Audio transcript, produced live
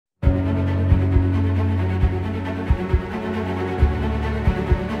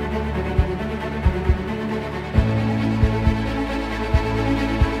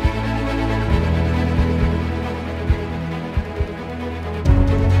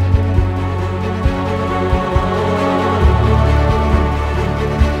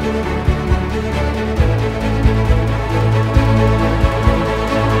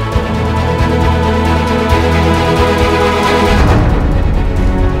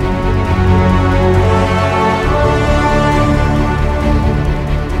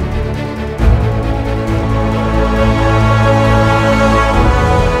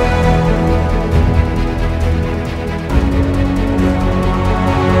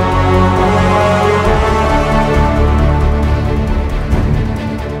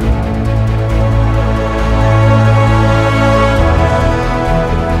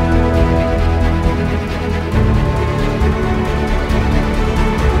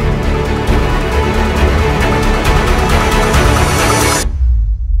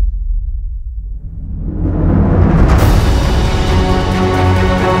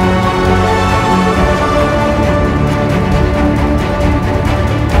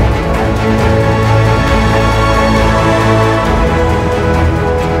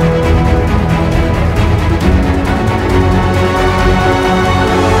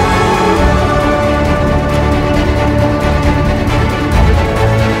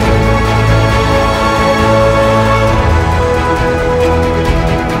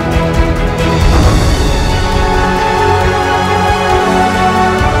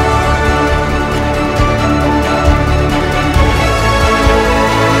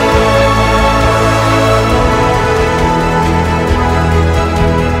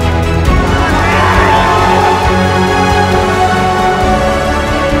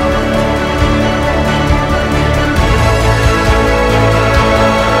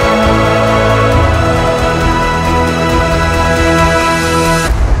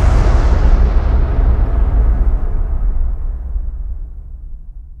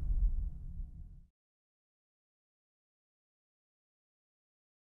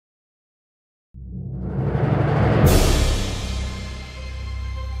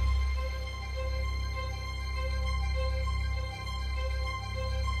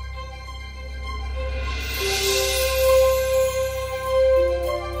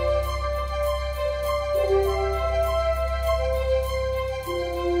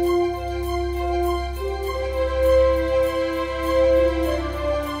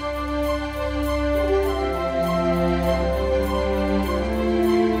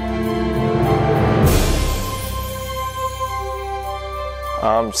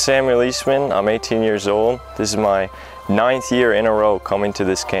I'm Samuel Eastman. I'm 18 years old. This is my 9th year in a row coming to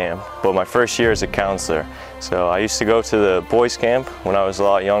this camp, but my first year as a counselor. So I used to go to the boys camp when I was a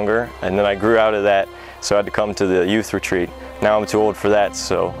lot younger, and then I grew out of that, so I had to come to the youth retreat. Now I'm too old for that,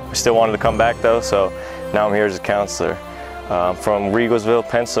 so I still wanted to come back though, so now I'm here as a counselor. I'm from Regalsville,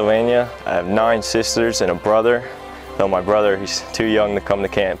 Pennsylvania. I have 9 sisters and a brother. Though my brother, he's too young to come to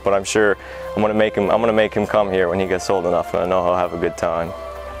camp, but I'm sure I'm gonna make him come here when he gets old enough, and I know he'll have a good time.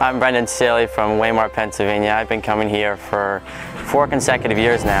 I'm Brendan Seeley from Waymart, Pennsylvania. I've been coming here for 4 consecutive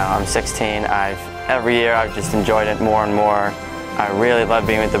years now. I'm 16. Every year I've just enjoyed it more and more. I really love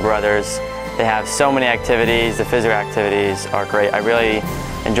being with the brothers. They have so many activities. The physical activities are great. I really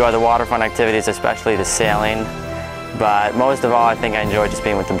enjoy the waterfront activities, especially the sailing. But most of all, I think I enjoy just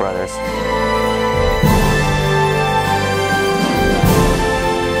being with the brothers.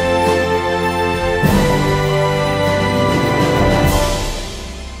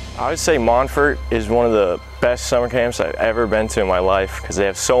 I would say Montfort is one of the best summer camps I've ever been to in my life because they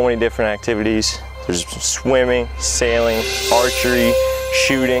have so many different activities. There's swimming, sailing, archery,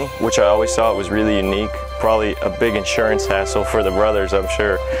 shooting, which I always thought was really unique. Probably a big insurance hassle for the brothers, I'm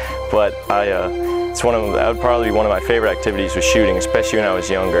sure. But that would probably be one of my favorite activities was shooting, especially when I was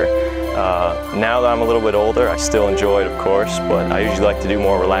younger. Now that I'm a little bit older, I still enjoy it, of course, but I usually like to do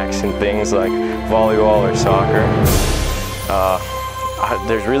more relaxing things like volleyball or soccer.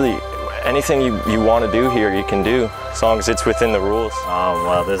 There's really anything you want to do here, you can do, as long as it's within the rules.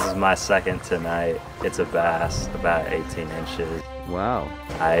 Well, this is my second tonight. It's a bass, about 18 inches. Wow.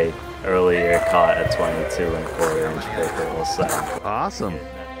 I earlier caught a 22¼ inch pickerel, so. Awesome.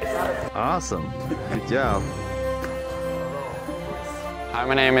 Awesome. Good job. Hi,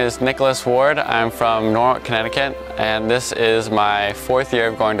 my name is Nicholas Ward. I'm from Norwalk, Connecticut, and this is my 4th year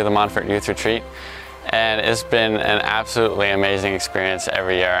of going to the Montfort Youth Retreat. And it's been an absolutely amazing experience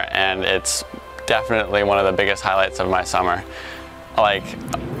every year, and it's definitely one of the biggest highlights of my summer. Like,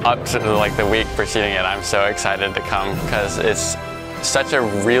 up to the week preceding it, I'm so excited to come because it's such a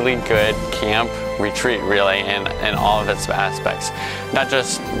really good camp retreat, really, in all of its aspects. Not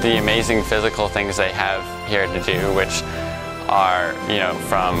just the amazing physical things they have here to do, which are,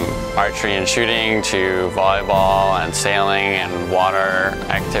 from archery and shooting to volleyball and sailing and water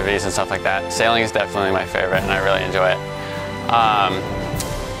activities and stuff like that. Sailing is definitely my favorite, and I really enjoy it.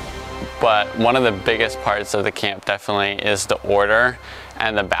 But one of the biggest parts of the camp definitely is the order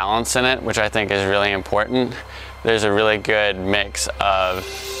and the balance in it, which I think is really important. There's a really good mix of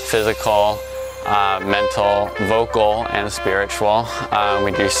physical, mental, vocal, and spiritual.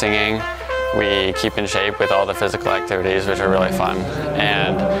 We do singing. We keep in shape with all the physical activities, which are really fun.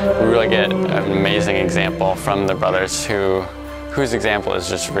 And we really get an amazing example from the brothers whose example is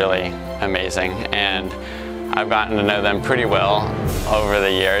just really amazing. And I've gotten to know them pretty well over the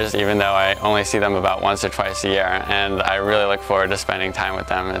years, even though I only see them about once or twice a year. And I really look forward to spending time with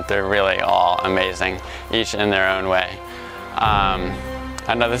them. They're really all amazing, each in their own way.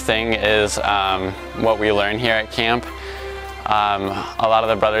 Another thing is what we learn here at camp. A lot of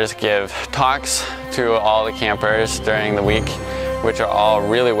the brothers give talks to all the campers during the week, which are all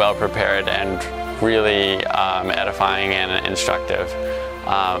really well prepared and really edifying and instructive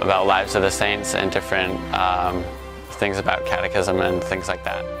about lives of the saints and different things about catechism and things like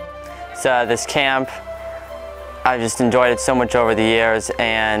that. So this camp, I've just enjoyed it so much over the years,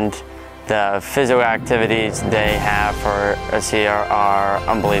 and the physical activities they have for us here are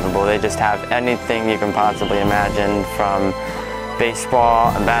unbelievable. They just have anything you can possibly imagine, from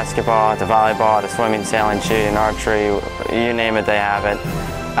baseball and basketball to volleyball to swimming, sailing, shooting, archery, you name it, they have it.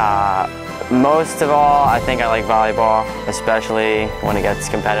 Most of all, I think I like volleyball, especially when it gets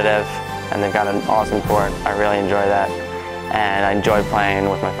competitive, and they've got an awesome court. I really enjoy that, and I enjoy playing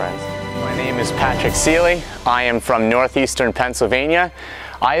with my friends. My name is Patrick Seeley. I am from northeastern Pennsylvania.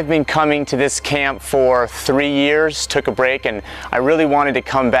 I have been coming to this camp for 3 years, took a break, and I really wanted to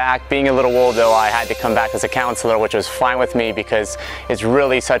come back. Being a little old though, I had to come back as a counselor, which was fine with me because it's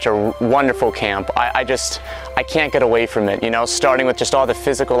really such a wonderful camp. I can't get away from it, starting with just all the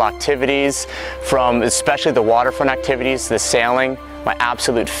physical activities, from especially the waterfront activities, the sailing, my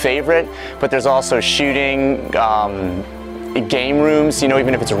absolute favorite, but there's also shooting, game rooms,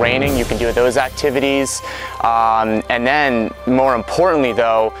 even if it's raining, you can do those activities. And then, more importantly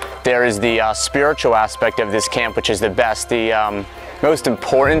though, there is the spiritual aspect of this camp, which is the best. most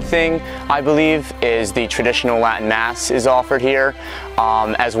important thing, I believe, is the traditional Latin Mass is offered here,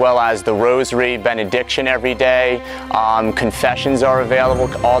 as well as the Rosary, benediction every day. Confessions are available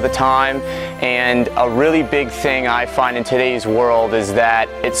all the time. And a really big thing I find in today's world is that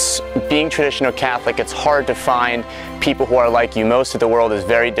being traditional Catholic, it's hard to find people who are like you. Most of the world is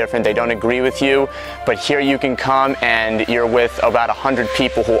very different. They don't agree with you, but here you can come and you're with about 100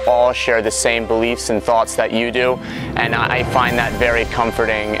 people who all share the same beliefs and thoughts that you do, and I find that very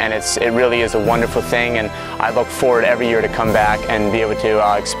comforting, and it really is a wonderful thing, and I look forward every year to come back and be able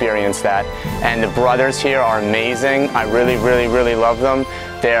to experience that. And the brothers here are amazing. I really, really, really love them.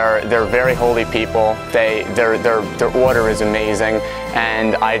 They're very holy people. Their order is amazing,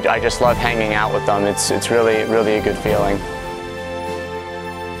 and I just love hanging out with them. It's really, really a good feeling.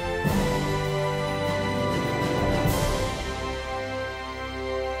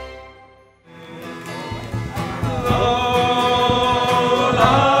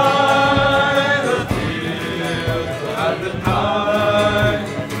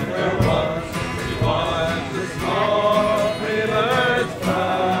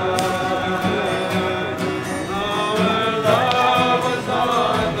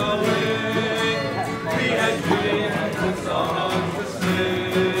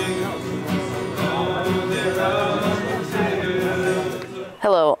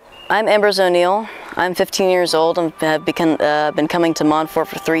 Hello, I'm Ambrose O'Neill. I'm 15 years old and have been coming to Montfort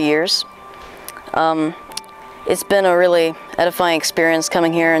for 3 years. It's been a really edifying experience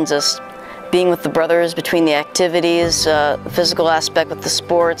coming here and just being with the brothers between the activities, the physical aspect with the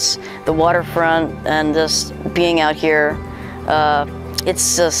sports, the waterfront, and just being out here.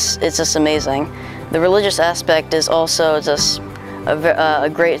 It's just amazing. The religious aspect is also just a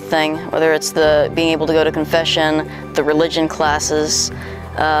great thing, whether it's the being able to go to confession, the religion classes,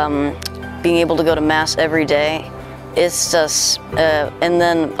 being able to go to Mass every day. It's just, and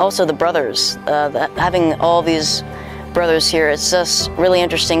then also the brothers, having all these brothers here, it's just really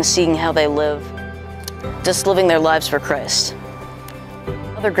interesting seeing how they live, just living their lives for Christ.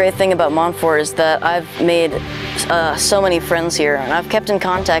 Another great thing about Montfort is that I've made so many friends here, and I've kept in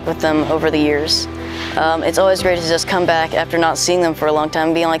contact with them over the years. It's always great to just come back after not seeing them for a long time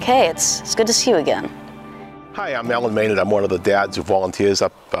and being like, hey, it's good to see you again. Hi, I'm Alan Maynard. I'm one of the dads who volunteers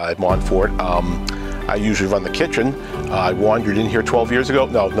up at Montfort. I usually run the kitchen. I wandered in here 12 years ago.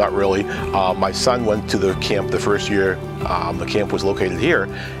 No, not really. My son went to the camp the first year. The camp was located here.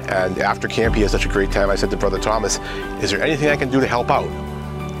 And after camp, he had such a great time. I said to Brother Thomas, is there anything I can do to help out?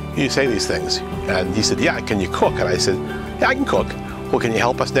 You say these things. And he said, yeah, can you cook? And I said, yeah, I can cook. Well, can you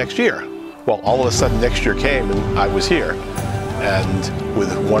help us next year? Well, all of a sudden next year came and I was here, and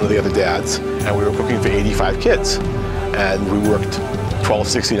with one of the other dads, and we were cooking for 85 kids. And we worked 12,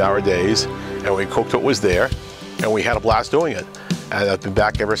 16-hour days, and we cooked what was there, and we had a blast doing it. And I've been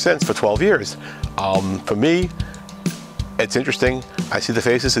back ever since for 12 years. For me, it's interesting. I see the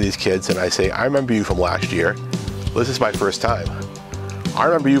faces of these kids and I say, I remember you from last year. This is my first time. I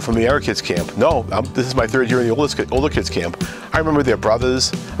remember you from the Era Kids camp. No, this is my third year in the older kids camp. I remember their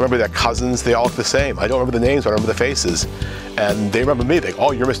brothers, I remember their cousins, they all look the same. I don't remember the names, but I remember the faces. And they remember me, they go,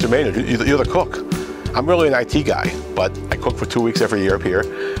 oh, you're Mr. Maynard, you're the cook. I'm really an IT guy, but I cook for 2 weeks every year up here.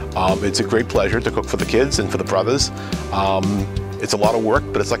 It's a great pleasure to cook for the kids and for the brothers. It's a lot of work,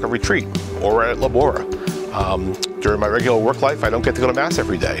 but it's like a retreat, or at Labora. During my regular work life, I don't get to go to Mass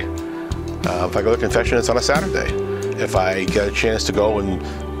every day. If I go to confession, it's on a Saturday. If I get a chance to go and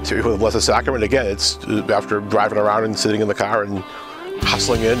sit with the Blessed Sacrament, again, it's after driving around and sitting in the car and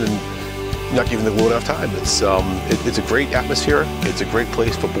hustling in and not giving the Lord enough time. It's a great atmosphere. It's a great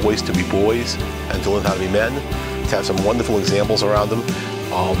place for boys to be boys and to learn how to be men, to have some wonderful examples around them.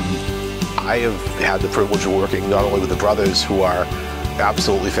 I have had the privilege of working not only with the brothers who are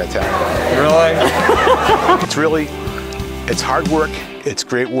absolutely fantastic. Really? It's hard work. It's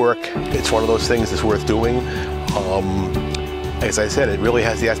great work. It's one of those things that's worth doing. As I said, it really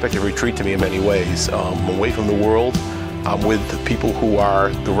has the aspect of retreat to me in many ways. I'm away from the world. I'm with people who are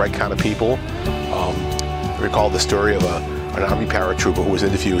the right kind of people. I recall the story of an Army paratrooper who was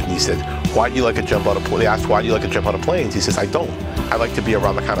interviewed, and he said, why do you like to jump out of planes? They asked, why do you like to jump out of planes? He says, I don't. I like to be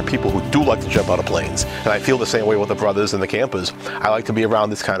around the kind of people who do like to jump out of planes. And I feel the same way with the brothers and the campers. I like to be around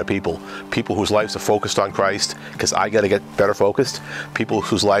this kind of people. People whose lives are focused on Christ, because I got to get better focused. People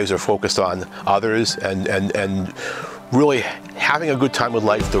whose lives are focused on others and really having a good time with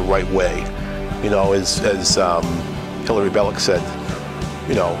life the right way. You know, as Hilary Belloc said,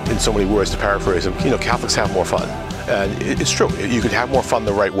 you know, in so many words to paraphrase him, you know, Catholics have more fun. And it's true. You can have more fun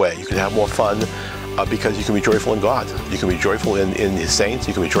the right way. You can have more fun because you can be joyful in God. You can be joyful in His saints.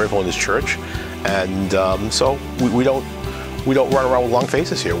 You can be joyful in His church. And so we don't we don't run around with long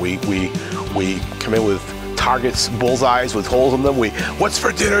faces here. We come in with targets, bullseyes with holes in them. What's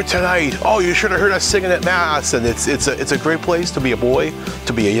for dinner tonight? Oh, you should have heard us singing at Mass. And it's a great place to be a boy,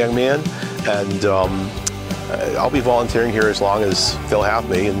 to be a young man. And I'll be volunteering here as long as they'll have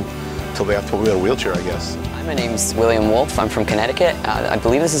me, and until they have to put me in a wheelchair, I guess. My name's William Wolf. I'm from Connecticut. I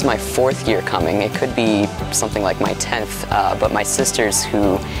believe this is my 4th year coming. It could be something like my 10th, but my sisters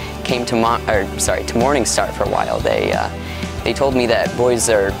who came to Morning Star for a while, they told me that boys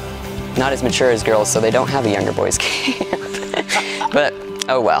are not as mature as girls, so they don't have a younger boys camp. But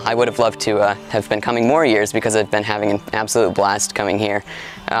oh well, I would have loved to have been coming more years because I've been having an absolute blast coming here.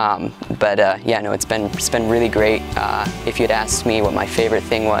 Yeah, no, it's been really great. If you'd asked me what my favorite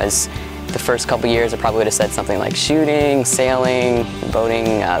thing was the first couple years, I probably would have said something like shooting, sailing,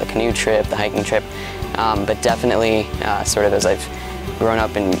 boating, the canoe trip, the hiking trip. But definitely, sort of as I've grown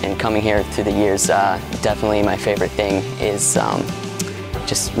up and coming here through the years, definitely my favorite thing is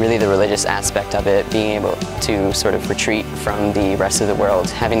just really the religious aspect of it, being able to sort of retreat from the rest of the world.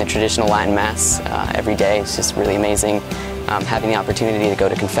 Having the traditional Latin Mass every day is just really amazing. Having the opportunity to go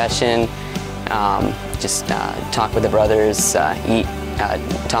to confession, just talk with the brothers,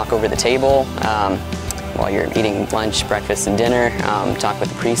 talk over the table while you're eating lunch, breakfast, and dinner, talk with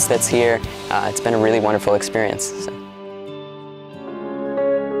the priest that's here. It's been a really wonderful experience. So.